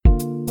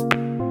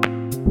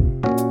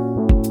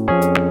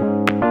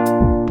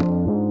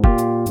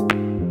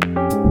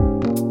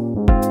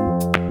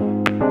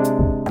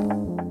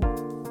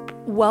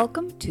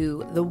Welcome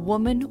to the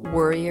Woman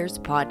Warriors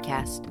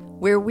Podcast,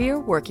 where we're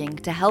working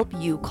to help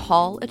you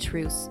call a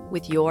truce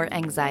with your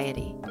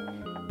anxiety.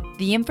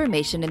 The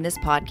information in this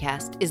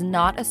podcast is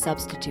not a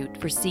substitute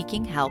for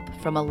seeking help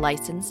from a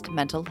licensed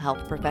mental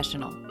health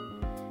professional.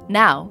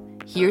 Now,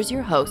 here's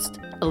your host,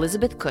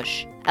 Elizabeth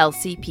Cush,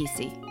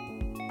 LCPC.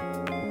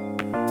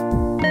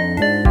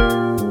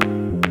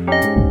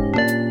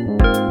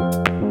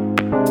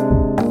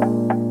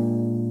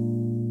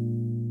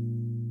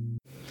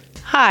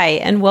 Hi,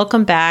 and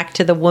welcome back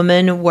to the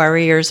Woman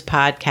Warriors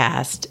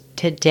Podcast.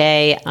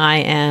 Today, I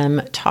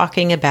am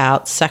talking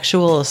about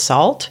sexual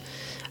assault.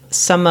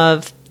 Some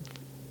of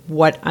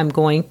what I'm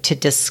going to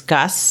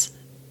discuss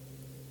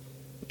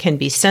can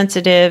be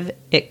sensitive.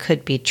 It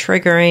could be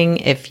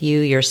triggering if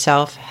you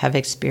yourself have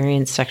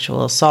experienced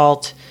sexual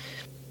assault.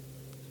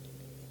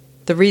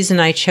 The reason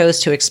I chose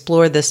to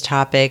explore this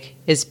topic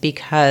is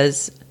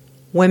because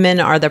women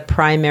are the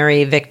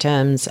primary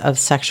victims of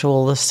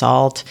sexual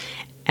assault,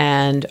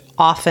 and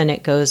often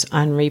it goes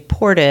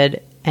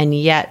unreported, and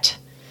yet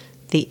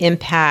the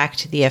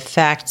impact, the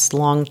effects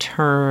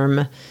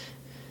long-term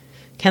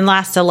can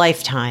last a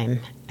lifetime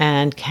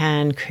and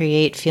can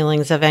create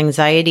feelings of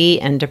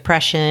anxiety and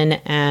depression,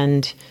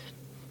 and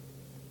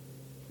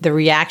the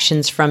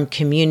reactions from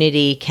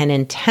community can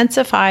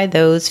intensify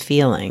those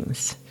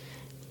feelings.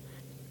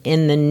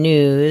 In the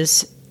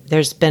news,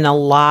 there's been a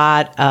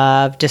lot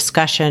of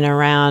discussion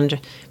around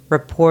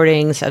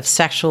reportings of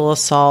sexual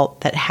assault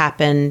that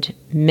happened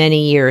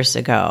many years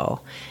ago.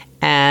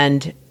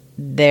 And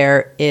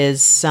there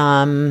is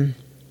some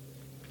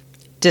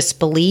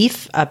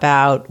disbelief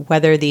about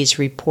whether these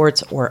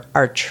reports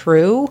are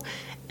true,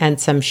 and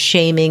some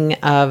shaming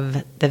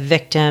of the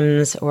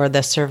victims or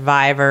the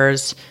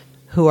survivors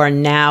who are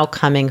now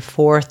coming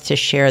forth to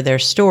share their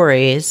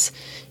stories.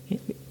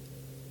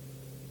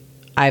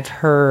 I've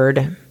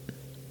heard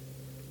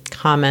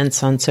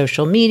comments on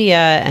social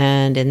media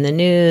and in the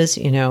news,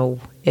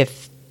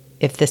 if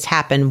this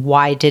happened,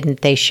 why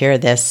didn't they share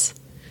this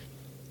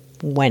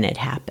when it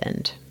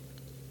happened?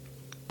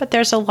 But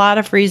there's a lot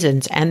of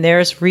reasons, and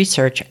there's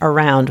research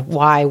around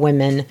why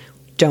women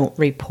don't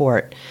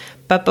report.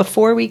 But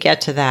before we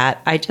get to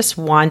that, I just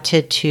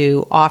wanted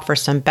to offer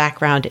some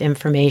background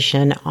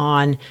information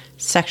on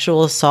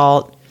sexual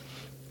assault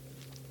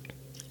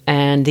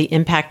and the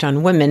impact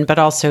on women, but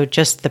also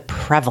just the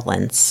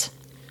prevalence.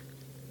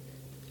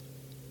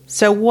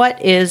 So what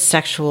is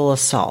sexual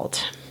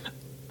assault?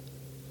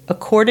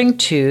 According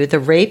to the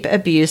Rape,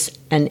 Abuse,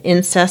 and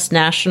Incest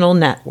National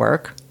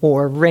Network,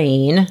 or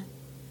RAINN,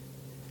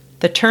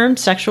 the term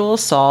sexual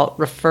assault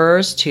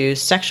refers to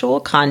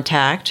sexual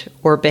contact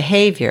or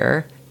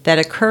behavior that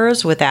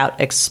occurs without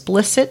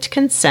explicit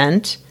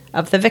consent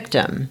of the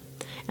victim.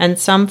 And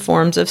some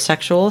forms of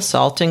sexual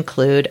assault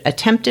include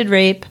attempted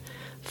rape,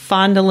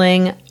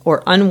 fondling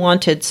or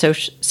unwanted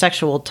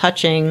sexual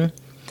touching,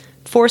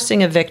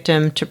 forcing a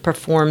victim to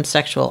perform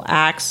sexual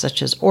acts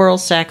such as oral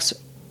sex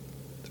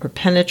or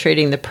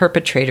penetrating the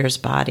perpetrator's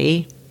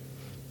body,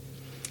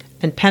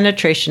 and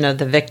penetration of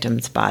the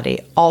victim's body,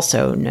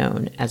 also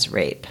known as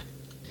rape.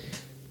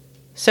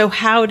 So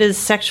how does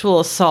sexual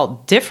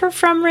assault differ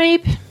from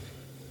rape?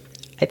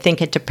 I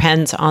think it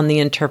depends on the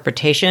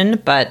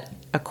interpretation, but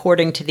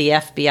according to the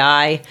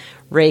FBI,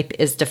 rape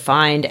is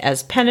defined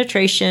as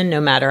penetration, no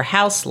matter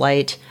how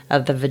slight,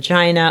 of the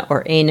vagina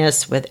or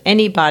anus with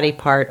any body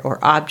part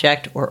or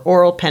object, or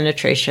oral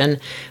penetration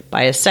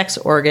by a sex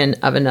organ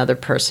of another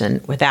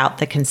person without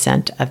the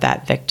consent of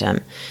that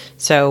victim.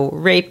 So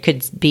rape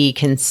could be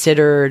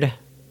considered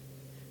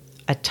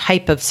a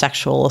type of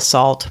sexual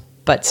assault,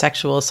 but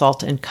sexual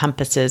assault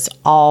encompasses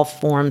all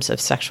forms of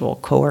sexual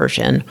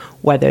coercion,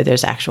 whether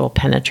there's actual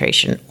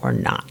penetration or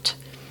not.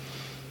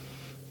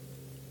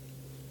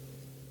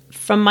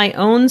 From my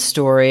own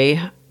story,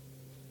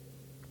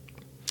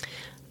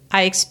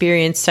 I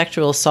experienced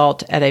sexual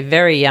assault at a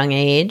very young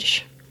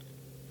age.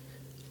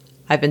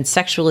 I've been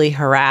sexually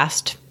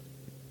harassed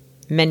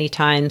many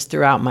times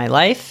throughout my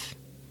life.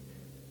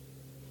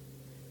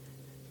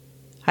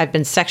 I've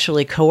been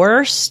sexually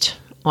coerced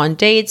on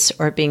dates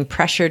or being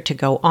pressured to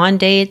go on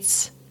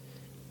dates.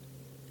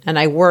 And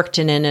I worked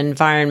in an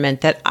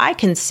environment that I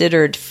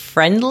considered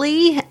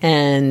friendly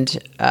and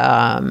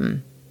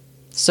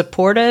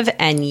supportive,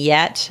 and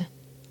yet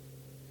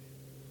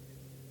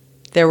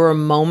there were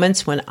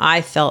moments when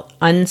I felt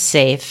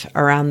unsafe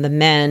around the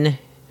men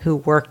who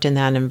worked in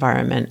that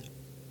environment.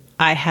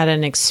 I had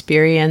an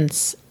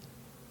experience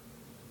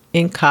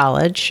in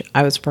college.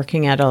 I was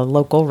working at a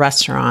local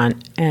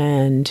restaurant,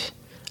 and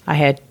I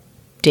had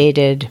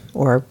dated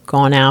or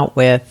gone out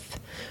with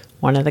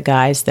one of the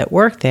guys that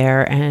worked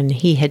there, and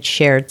he had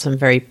shared some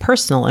very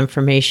personal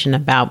information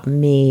about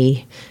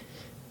me,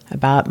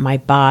 about my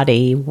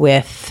body,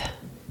 with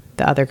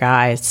the other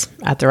guys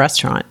at the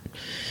restaurant.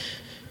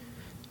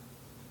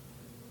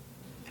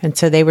 And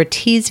so they were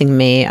teasing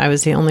me. I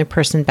was the only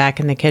person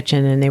back in the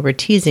kitchen, and they were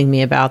teasing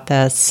me about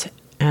this.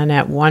 And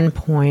at one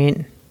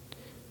point,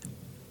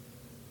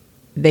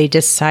 they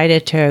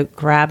decided to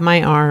grab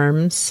my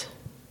arms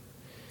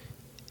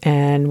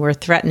and were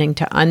threatening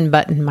to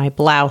unbutton my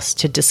blouse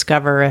to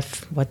discover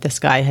if what this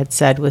guy had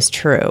said was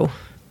true.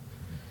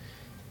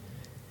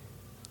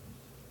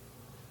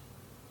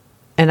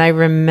 And I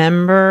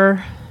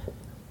remember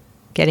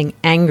getting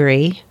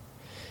angry,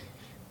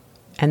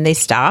 and they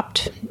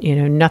stopped.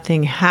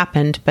 Nothing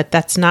happened, but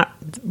that's not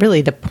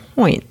really the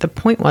point. The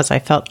point was I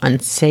felt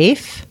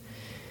unsafe.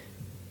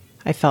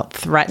 I felt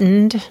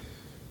threatened.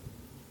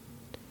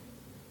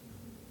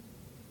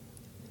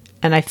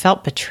 And I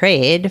felt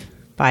betrayed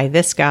by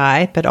this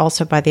guy, but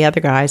also by the other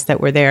guys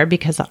that were there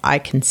because I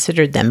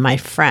considered them my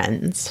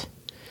friends.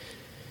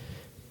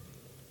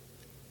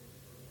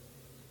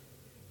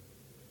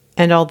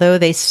 And although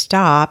they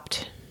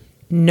stopped,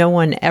 no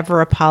one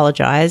ever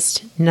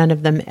apologized. None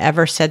of them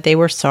ever said they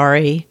were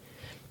sorry.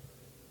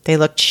 They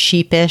looked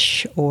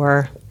sheepish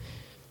or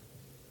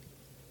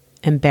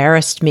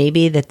embarrassed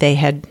maybe that they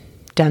had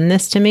done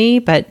this to me,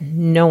 but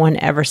no one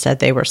ever said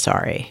they were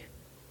sorry.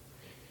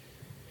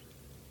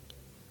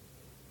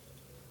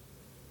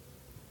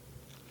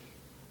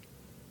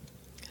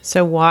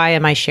 So why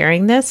am I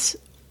sharing this?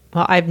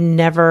 Well, I've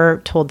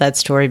never told that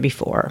story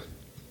before.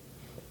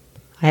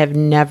 I have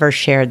never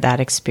shared that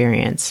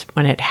experience.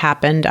 When it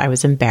happened, I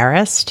was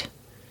embarrassed.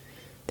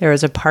 There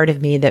was a part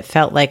of me that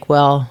felt like,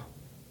 well,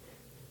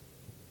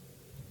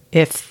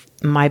 if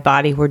my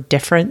body were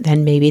different,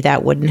 then maybe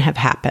that wouldn't have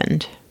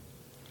happened.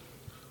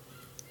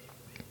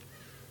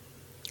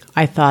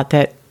 I thought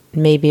that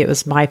maybe it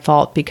was my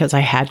fault because I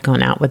had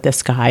gone out with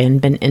this guy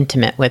and been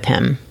intimate with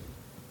him.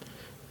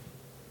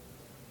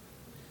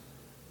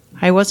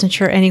 I wasn't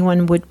sure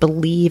anyone would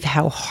believe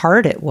how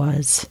hard it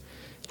was,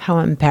 how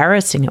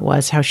embarrassing it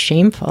was, how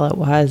shameful it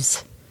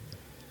was.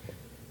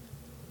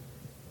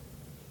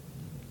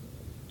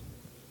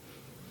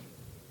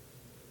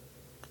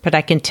 But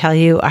I can tell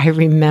you, I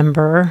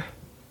remember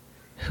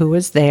who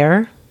was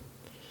there.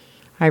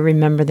 I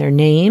remember their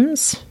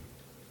names.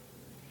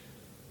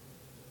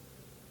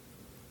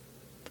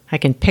 I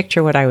can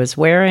picture what I was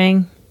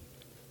wearing.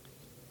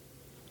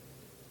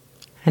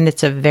 And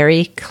it's a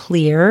very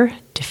clear,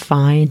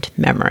 defined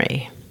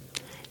memory.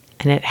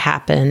 And it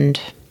happened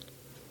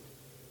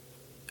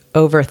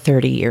over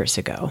 30 years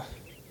ago.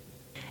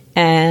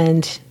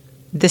 And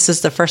this is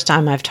the first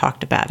time I've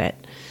talked about it.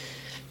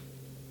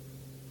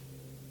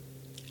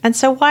 And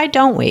so why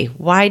don't we?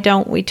 Why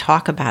don't we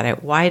talk about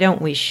it? Why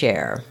don't we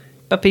share?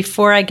 But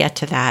before I get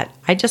to that,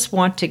 I just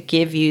want to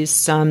give you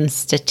some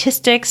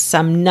statistics,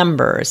 some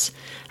numbers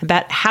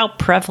about how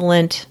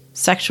prevalent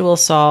sexual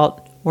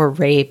assault or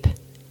rape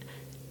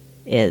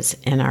is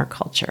in our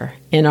culture,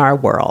 in our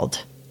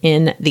world,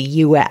 in the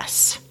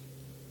U.S.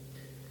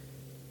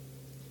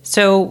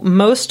 So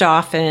most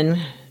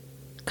often,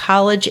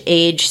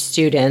 college-age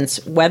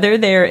students, whether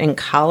they're in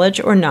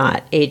college or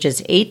not,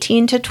 ages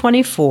 18 to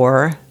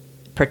 24,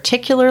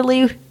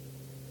 particularly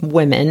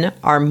women,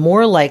 are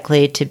more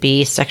likely to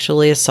be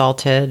sexually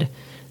assaulted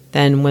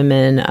than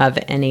women of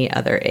any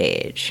other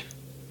age.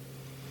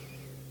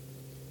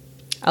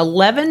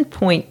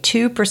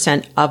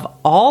 11.2% of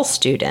all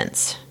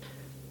students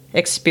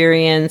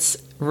experience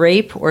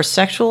rape or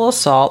sexual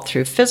assault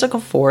through physical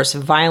force,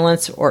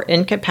 violence, or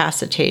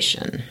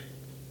incapacitation.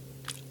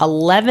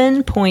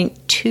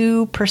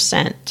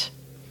 11.2%.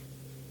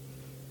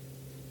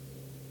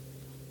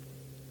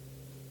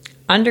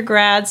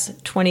 Undergrads,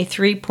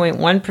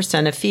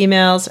 23.1% of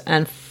females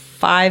and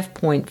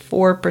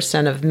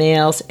 5.4% of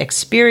males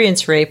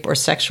experience rape or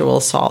sexual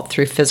assault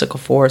through physical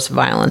force,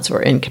 violence,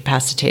 or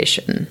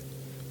incapacitation.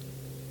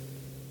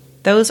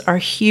 Those are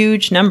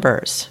huge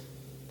numbers.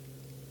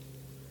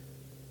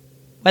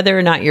 Whether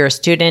or not you're a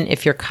student,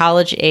 if you're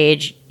college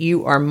age,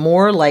 you are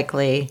more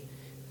likely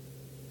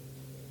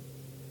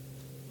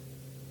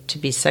to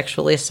be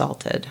sexually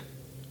assaulted.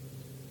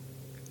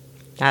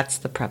 That's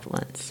the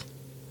prevalence.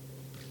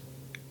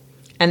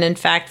 And in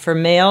fact, for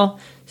males,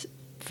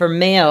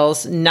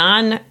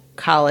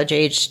 non-college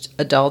aged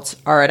adults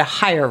are at a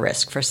higher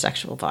risk for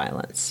sexual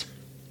violence.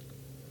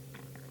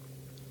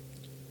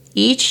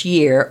 Each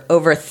year,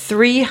 over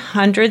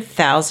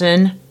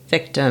 300,000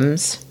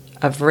 victims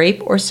of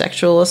rape or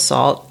sexual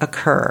assault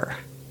occur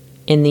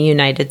in the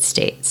United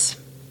States.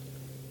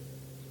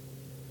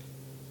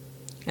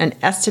 An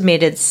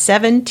estimated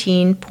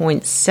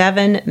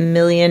 17.7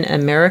 million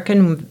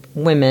American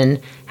women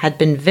had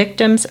been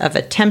victims of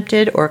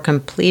attempted or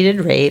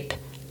completed rape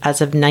as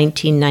of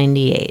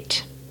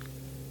 1998.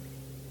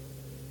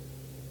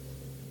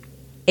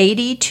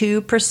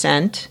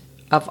 82%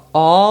 of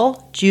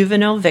all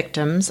juvenile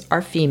victims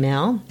are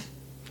female,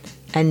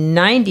 and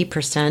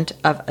 90%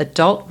 of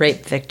adult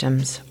rape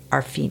victims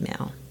are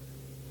female.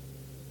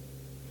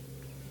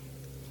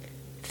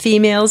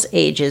 Females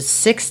ages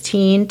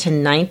 16 to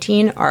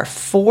 19 are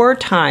 4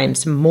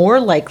 times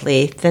more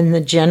likely than the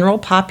general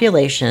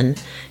population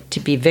to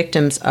be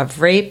victims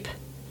of rape,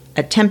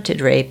 attempted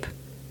rape,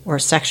 or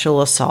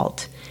sexual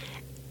assault.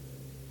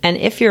 And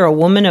if you're a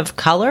woman of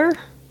color,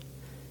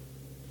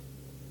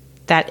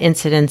 that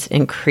incidence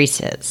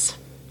increases.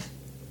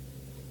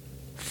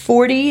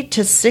 40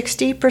 to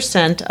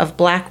 60% of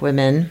Black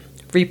women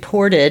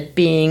reported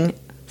being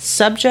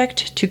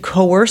subject to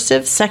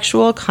coercive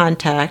sexual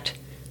contact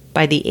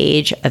by the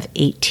age of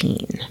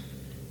 18.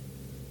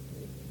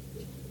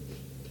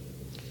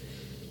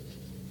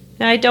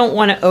 Now, I don't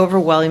want to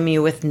overwhelm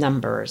you with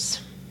numbers,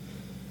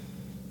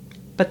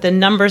 but the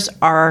numbers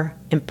are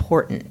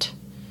important.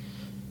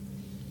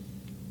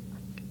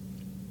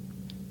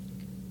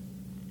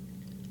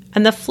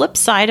 And the flip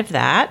side of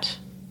that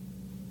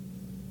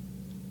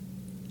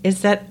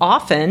is that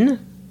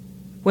often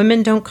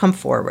women don't come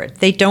forward.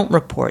 They don't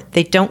report.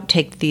 They don't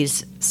take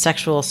these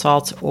sexual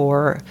assaults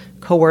or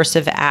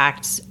coercive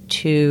acts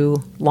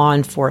to law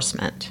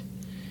enforcement.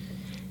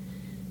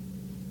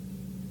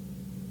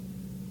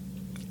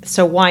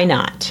 So why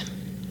not?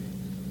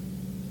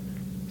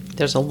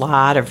 There's a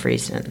lot of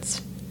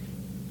reasons.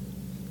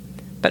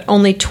 But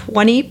only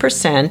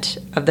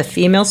 20% of the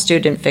female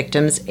student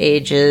victims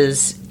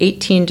ages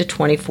 18 to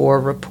 24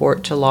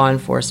 report to law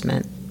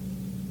enforcement.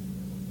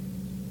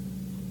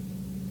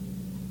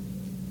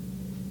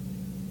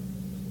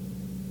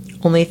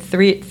 Only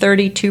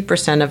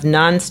 32% of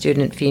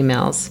non-student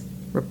females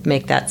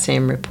make that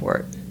same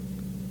report.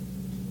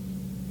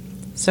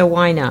 So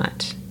why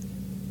not?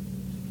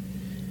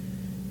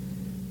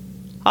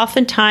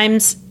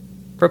 Oftentimes,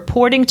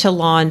 reporting to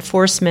law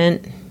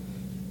enforcement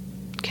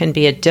can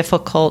be a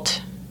difficult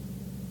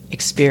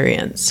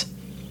experience.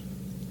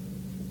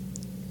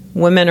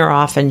 Women are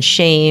often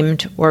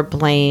shamed or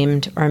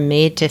blamed or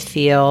made to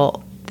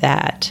feel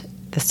that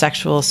the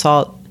sexual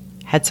assault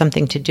had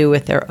something to do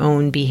with their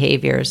own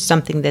behaviors,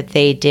 something that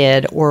they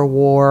did or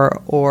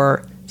wore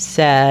or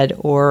said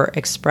or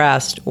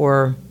expressed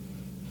or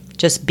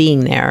just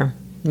being there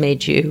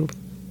made you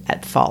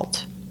at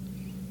fault.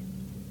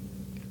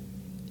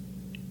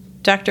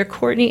 Dr.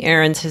 Courtney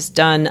Ahrens has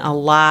done a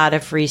lot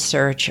of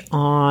research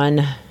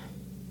on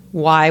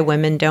why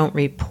women don't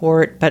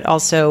report, but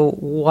also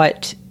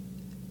what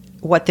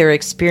their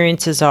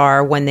experiences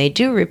are when they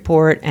do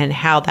report and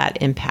how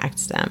that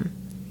impacts them.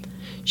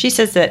 She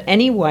says that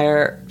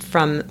anywhere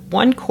from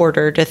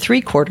 1/4 to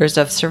 3/4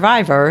 of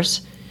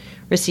survivors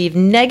receive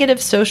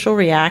negative social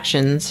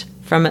reactions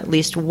from at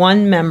least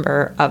one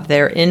member of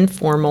their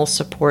informal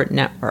support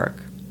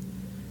network.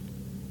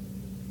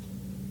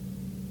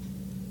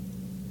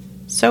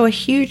 So a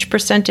huge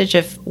percentage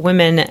of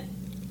women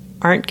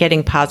aren't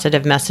getting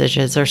positive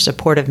messages or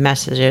supportive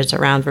messages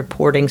around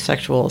reporting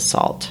sexual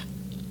assault.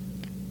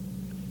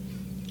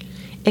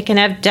 It can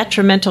have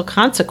detrimental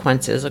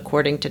consequences,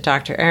 according to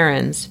Dr.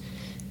 Ahrens,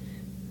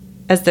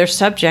 as they're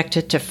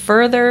subjected to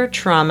further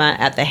trauma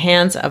at the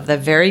hands of the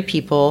very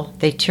people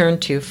they turn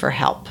to for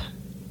help.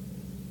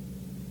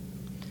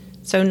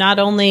 So not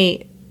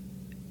only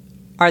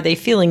are they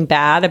feeling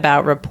bad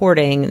about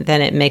reporting,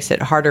 then it makes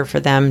it harder for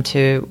them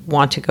to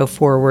want to go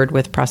forward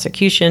with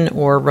prosecution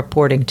or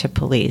reporting to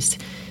police.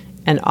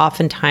 And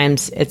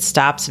oftentimes it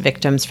stops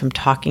victims from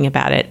talking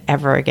about it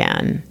ever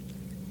again,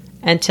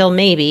 until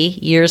maybe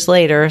years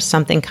later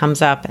something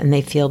comes up and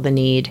they feel the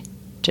need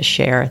to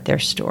share their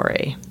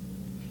story.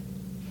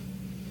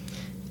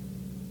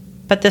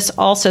 But this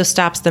also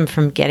stops them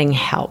from getting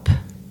help.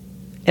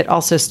 It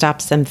also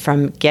stops them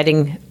from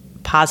getting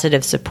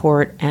positive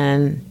support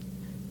and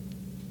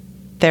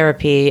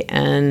therapy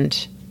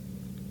and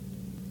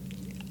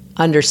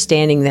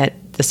understanding that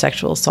the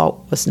sexual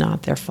assault was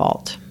not their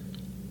fault.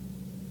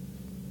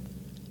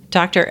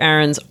 Dr.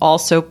 Ahrens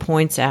also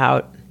points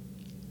out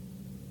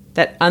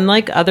that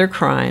unlike other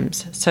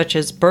crimes, such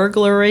as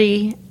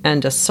burglary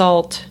and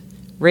assault,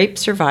 rape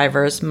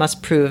survivors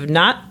must prove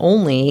not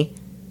only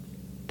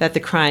that the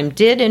crime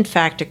did in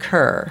fact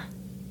occur,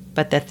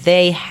 but that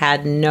they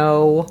had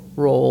no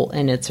role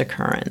in its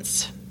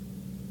occurrence.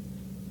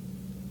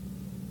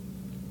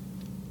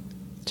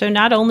 So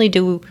not only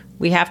do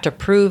we have to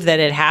prove that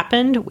it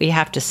happened, we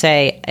have to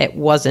say it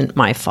wasn't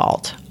my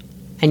fault,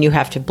 and you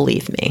have to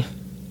believe me.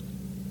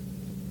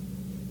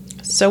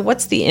 So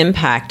what's the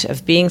impact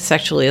of being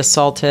sexually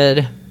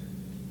assaulted,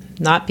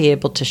 not be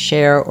able to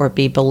share or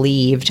be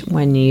believed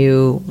when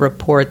you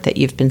report that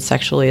you've been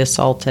sexually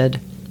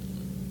assaulted?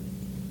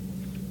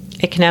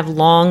 It can have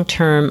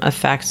long-term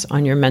effects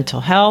on your mental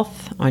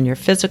health, on your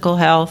physical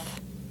health,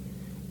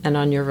 and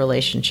on your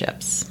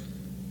relationships.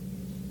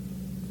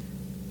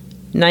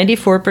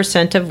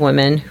 94% of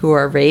women who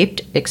are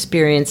raped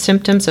experience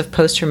symptoms of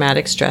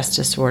post-traumatic stress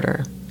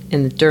disorder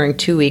during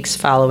 2 weeks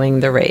following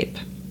the rape.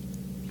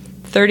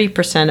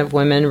 30% of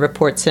women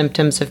report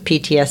symptoms of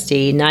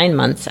PTSD 9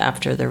 months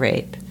after the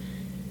rape.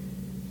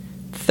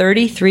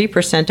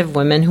 33% of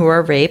women who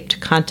are raped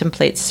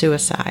contemplate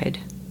suicide.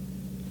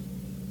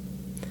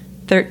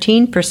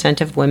 13%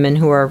 of women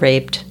who are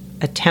raped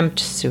attempt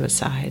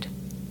suicide.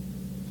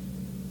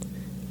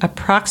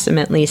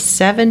 Approximately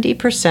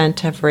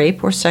 70% of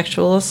rape or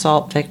sexual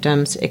assault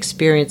victims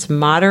experience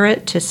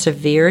moderate to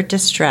severe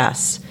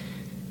distress,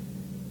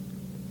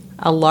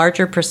 a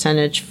larger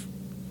percentage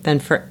than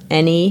for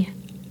any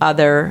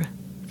other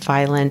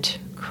violent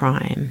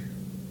crime.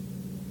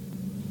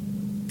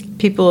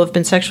 People who have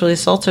been sexually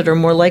assaulted are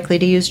more likely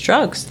to use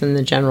drugs than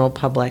the general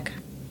public.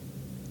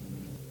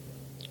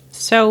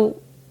 So,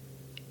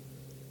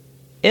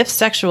 if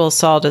sexual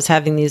assault is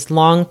having these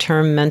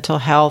long-term mental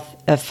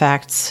health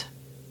effects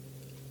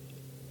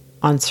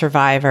on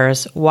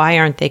survivors, why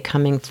aren't they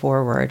coming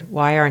forward?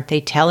 Why aren't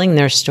they telling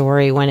their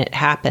story when it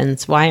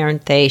happens? Why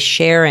aren't they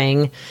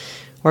sharing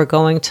or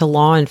going to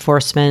law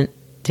enforcement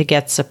to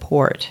get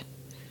support?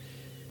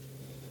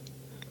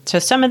 So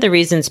some of the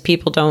reasons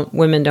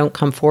women don't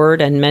come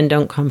forward and men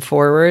don't come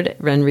forward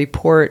and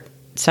report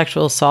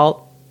sexual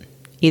assault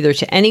either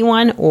to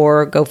anyone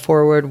or go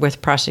forward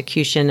with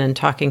prosecution and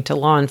talking to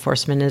law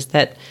enforcement is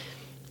that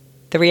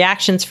the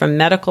reactions from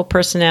medical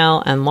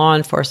personnel and law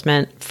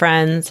enforcement,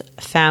 friends,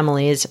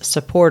 families,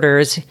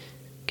 supporters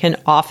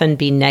can often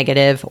be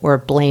negative or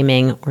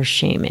blaming or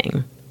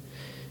shaming.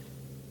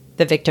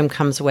 The victim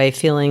comes away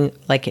feeling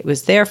like it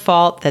was their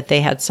fault, that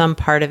they had some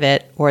part of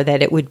it, or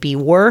that it would be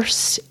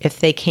worse if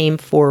they came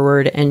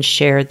forward and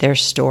shared their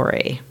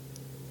story.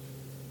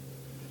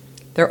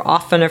 They're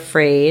often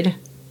afraid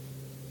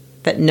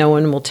that no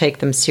one will take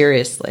them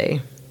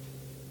seriously.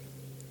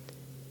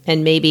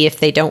 And maybe if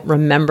they don't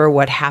remember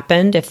what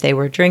happened, if they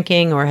were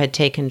drinking or had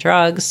taken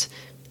drugs,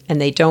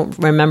 and they don't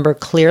remember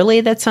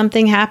clearly that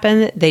something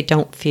happened, they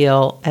don't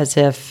feel as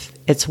if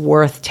it's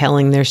worth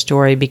telling their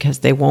story because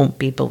they won't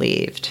be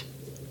believed.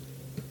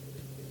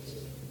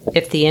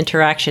 If the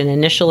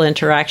initial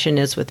interaction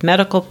is with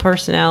medical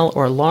personnel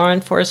or law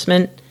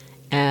enforcement,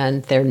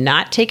 and they're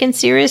not taken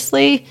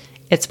seriously,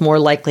 it's more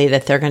likely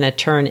that they're going to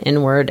turn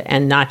inward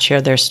and not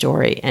share their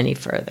story any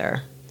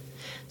further.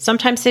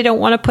 Sometimes they don't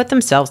want to put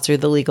themselves through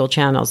the legal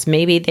channels.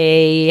 Maybe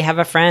they have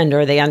a friend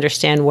or they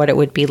understand what it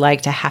would be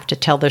like to have to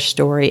tell their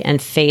story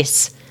and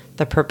face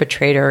the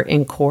perpetrator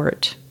in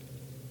court.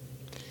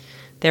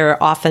 There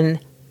are often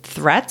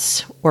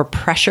threats or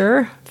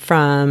pressure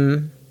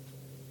from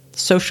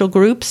social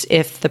groups.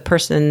 If the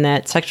person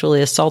that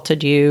sexually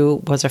assaulted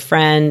you was a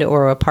friend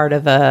or a part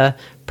of a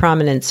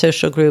prominent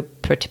social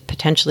group,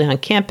 potentially on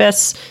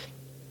campus,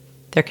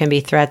 there can be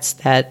threats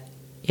that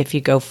if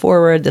you go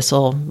forward, this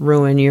will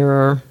ruin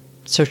your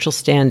social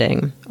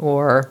standing,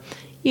 or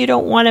you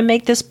don't want to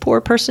make this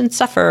poor person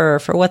suffer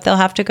for what they'll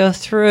have to go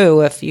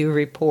through if you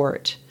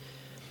report.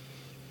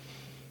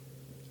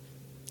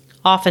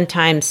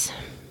 Oftentimes,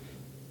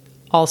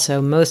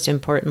 also, most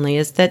importantly,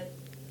 is that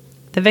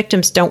the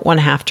victims don't want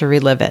to have to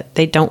relive it.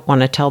 They don't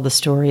want to tell the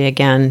story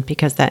again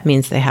because that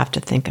means they have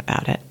to think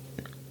about it.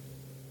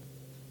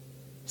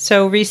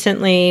 So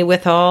recently,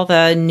 with all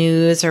the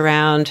news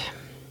around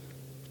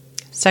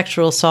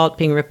sexual assault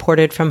being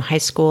reported from high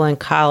school and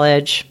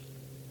college,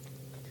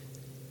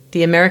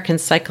 the American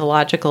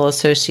Psychological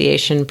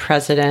Association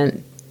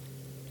president,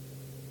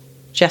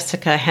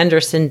 Jessica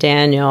Henderson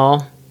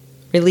Daniel,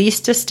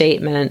 released a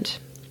statement,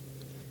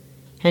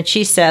 and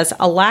she says,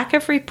 "A lack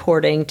of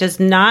reporting does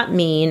not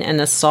mean an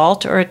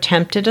assault or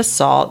attempted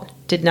assault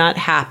did not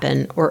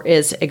happen or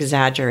is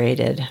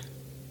exaggerated.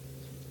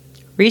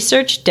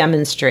 Research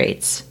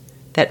demonstrates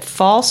that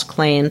false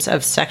claims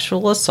of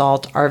sexual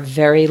assault are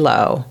very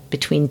low,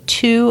 between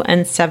 2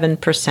 and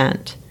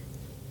 7%.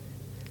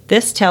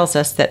 This tells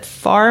us that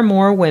far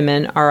more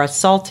women are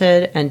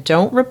assaulted and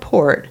don't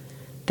report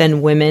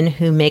than women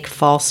who make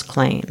false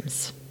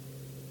claims."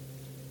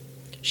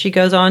 She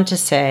goes on to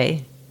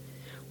say,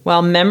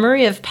 "While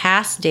memory of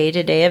past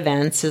day-to-day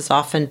events is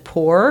often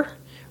poor,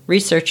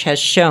 research has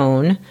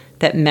shown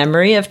that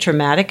memory of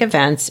traumatic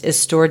events is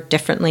stored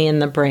differently in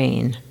the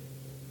brain.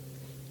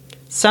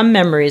 Some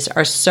memories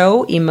are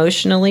so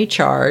emotionally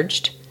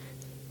charged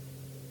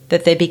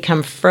that they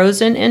become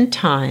frozen in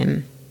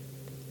time,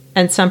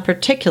 and some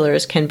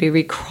particulars can be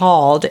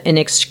recalled in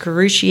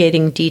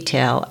excruciating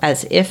detail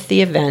as if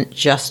the event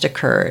just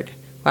occurred,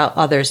 while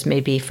others may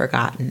be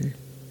forgotten."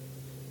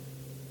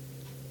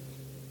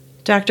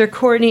 Dr.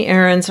 Courtney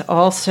Ahrens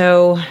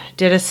also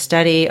did a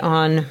study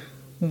on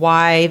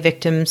why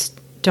victims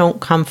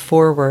don't come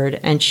forward,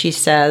 and she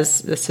says,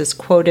 this is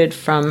quoted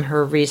from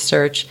her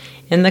research,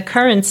 "In the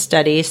current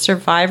study,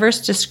 survivors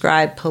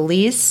describe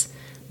police,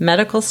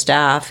 medical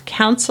staff,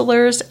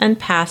 counselors, and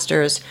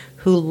pastors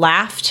who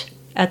laughed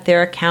at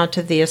their account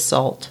of the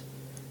assault,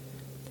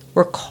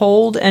 were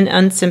cold and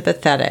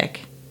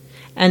unsympathetic,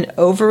 and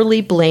overly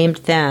blamed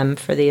them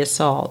for the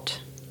assault.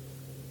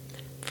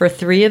 For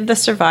 3 of the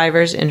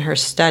survivors in her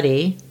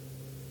study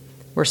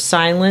were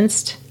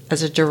silenced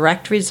as a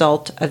direct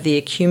result of the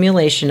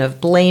accumulation of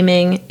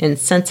blaming,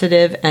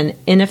 insensitive, and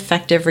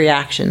ineffective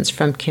reactions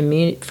from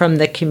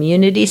the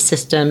community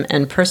system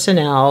and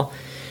personnel,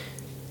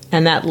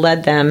 and that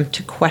led them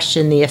to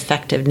question the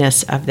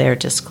effectiveness of their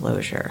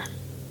disclosure."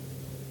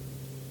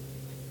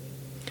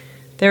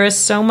 There is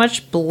so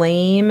much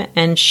blame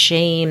and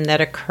shame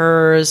that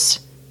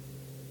occurs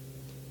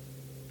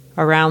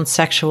around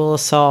sexual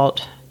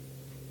assault.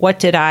 What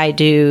did I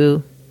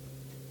do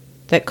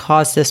that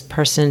caused this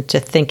person to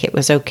think it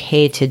was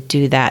okay to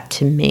do that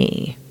to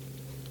me?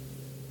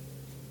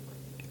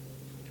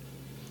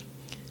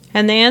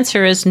 And the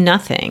answer is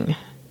nothing.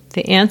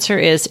 The answer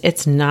is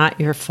it's not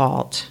your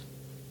fault.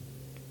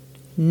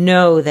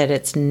 Know that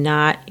it's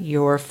not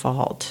your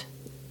fault.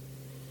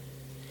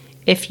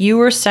 If you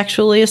were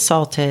sexually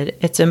assaulted,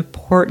 it's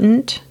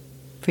important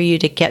for you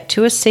to get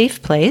to a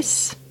safe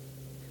place.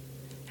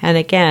 And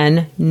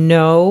again,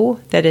 know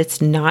that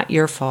it's not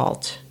your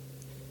fault,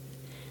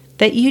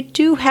 that you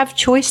do have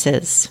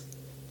choices.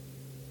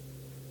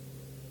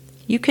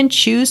 You can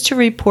choose to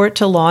report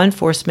to law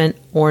enforcement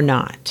or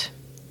not.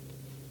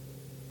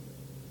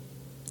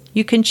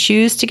 You can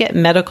choose to get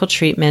medical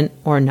treatment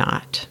or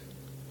not.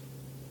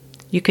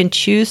 You can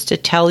choose to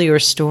tell your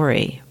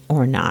story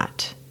or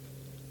not.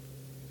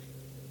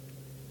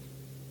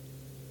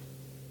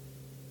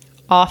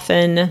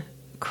 Often,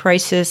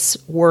 crisis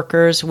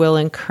workers will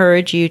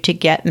encourage you to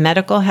get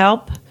medical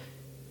help.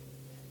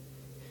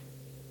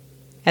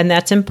 And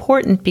that's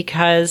important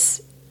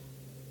because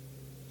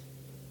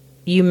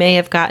you may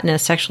have gotten a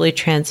sexually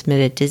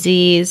transmitted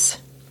disease.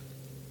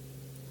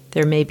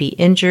 There may be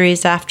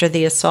injuries after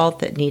the assault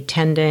that need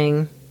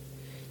tending.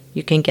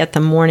 You can get the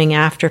morning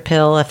after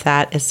pill if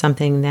that is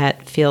something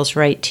that feels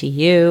right to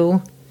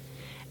you.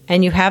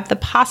 And you have the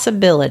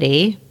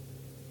possibility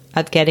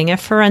of getting a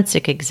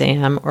forensic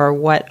exam, or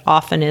what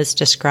often is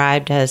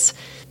described as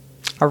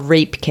a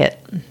rape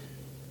kit.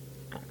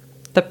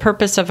 The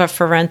purpose of a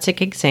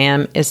forensic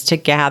exam is to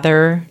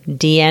gather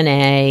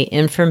DNA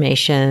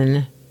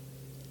information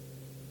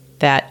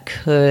that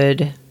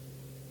could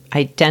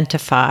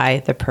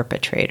identify the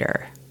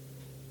perpetrator.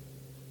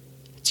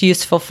 It's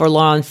useful for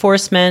law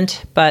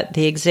enforcement, but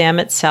the exam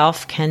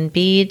itself can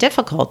be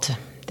difficult.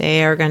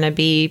 They are going to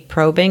be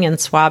probing and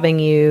swabbing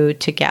you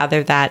to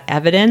gather that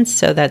evidence,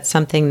 so that's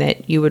something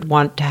that you would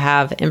want to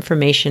have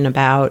information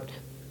about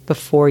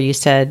before you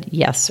said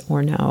yes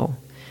or no.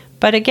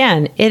 But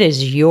again, it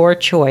is your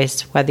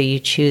choice whether you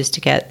decide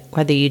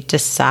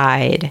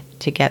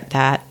to get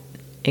that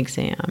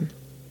exam.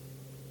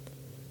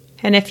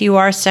 And if you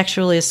are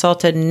sexually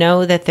assaulted,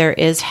 know that there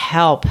is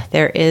help.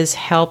 There is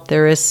help.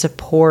 There is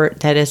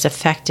support that is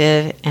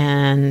effective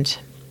and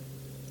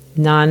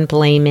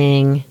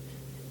non-blaming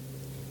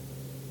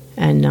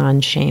and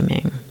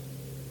non-shaming.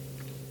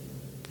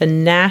 The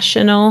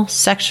National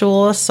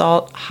Sexual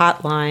Assault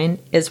Hotline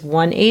is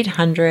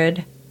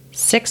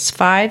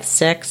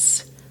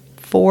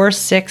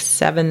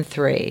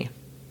 1-800-656-4673.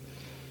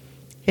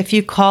 If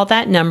you call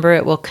that number,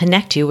 it will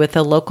connect you with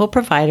a local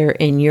provider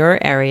in your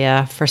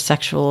area for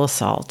sexual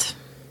assault.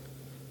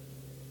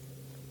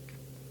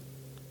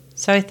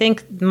 So I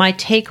think my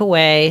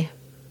takeaway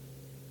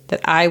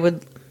that I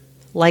would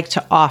like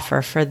to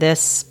offer for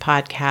this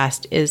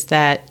podcast is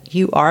that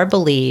you are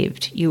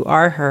believed, you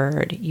are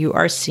heard, you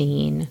are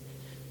seen.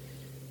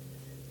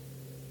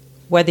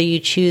 Whether you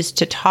choose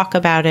to talk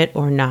about it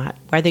or not,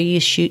 whether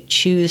you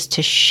choose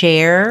to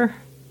share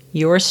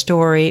your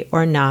story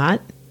or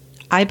not,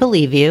 I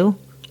believe you,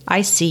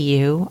 I see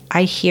you,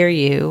 I hear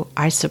you,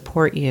 I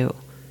support you.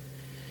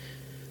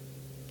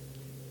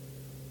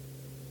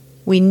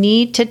 We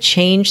need to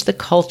change the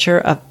culture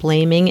of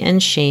blaming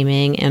and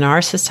shaming in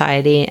our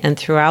society and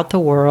throughout the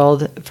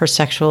world for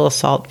sexual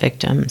assault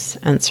victims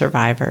and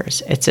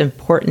survivors. It's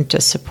important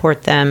to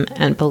support them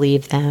and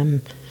believe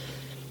them.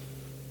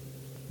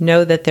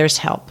 Know that there's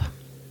help.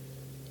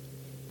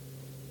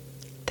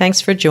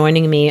 Thanks for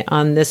joining me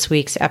on this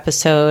week's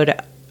episode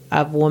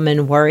of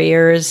Woman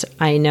Warriors.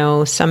 I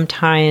know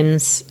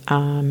sometimes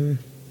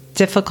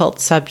difficult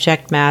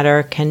subject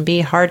matter can be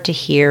hard to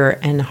hear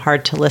and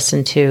hard to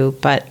listen to,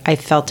 but I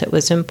felt it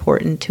was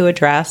important to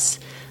address.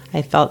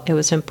 I felt it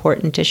was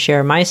important to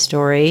share my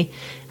story.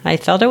 I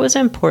felt it was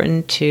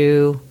important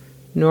to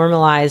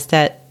normalize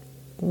that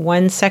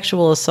when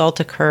sexual assault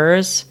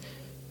occurs,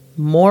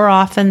 more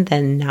often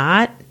than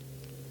not,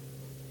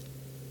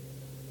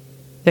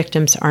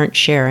 victims aren't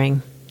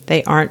sharing.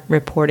 They aren't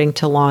reporting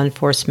to law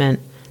enforcement.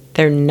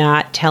 They're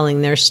not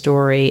telling their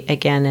story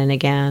again and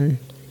again.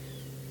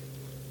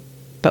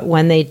 But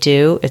when they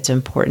do, it's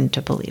important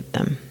to believe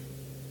them.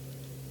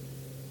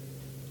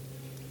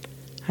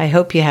 I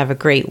hope you have a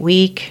great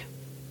week.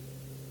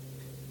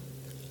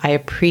 I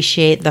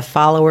appreciate the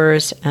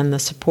followers and the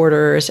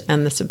supporters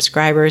and the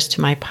subscribers to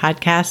my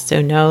podcast,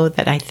 so know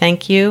that I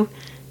thank you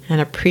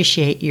and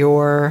appreciate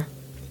your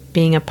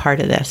being a part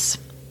of this.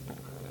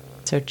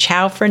 So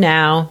ciao for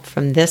now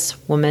from this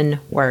Woman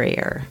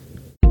Warrior.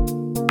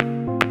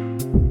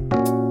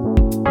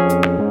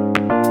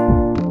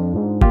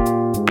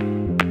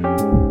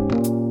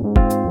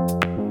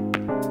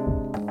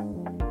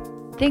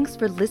 Thanks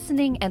for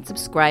listening and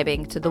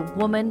subscribing to the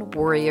Woman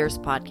Warriors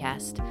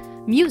podcast.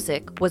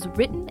 Music was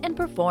written and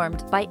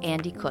performed by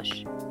Andy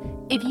Cush.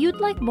 If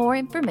you'd like more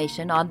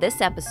information on this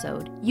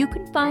episode, you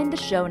can find the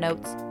show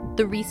notes,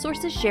 the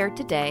resources shared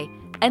today,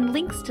 and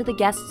links to the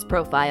guests'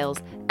 profiles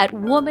at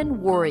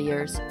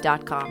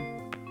womanwarriors.com.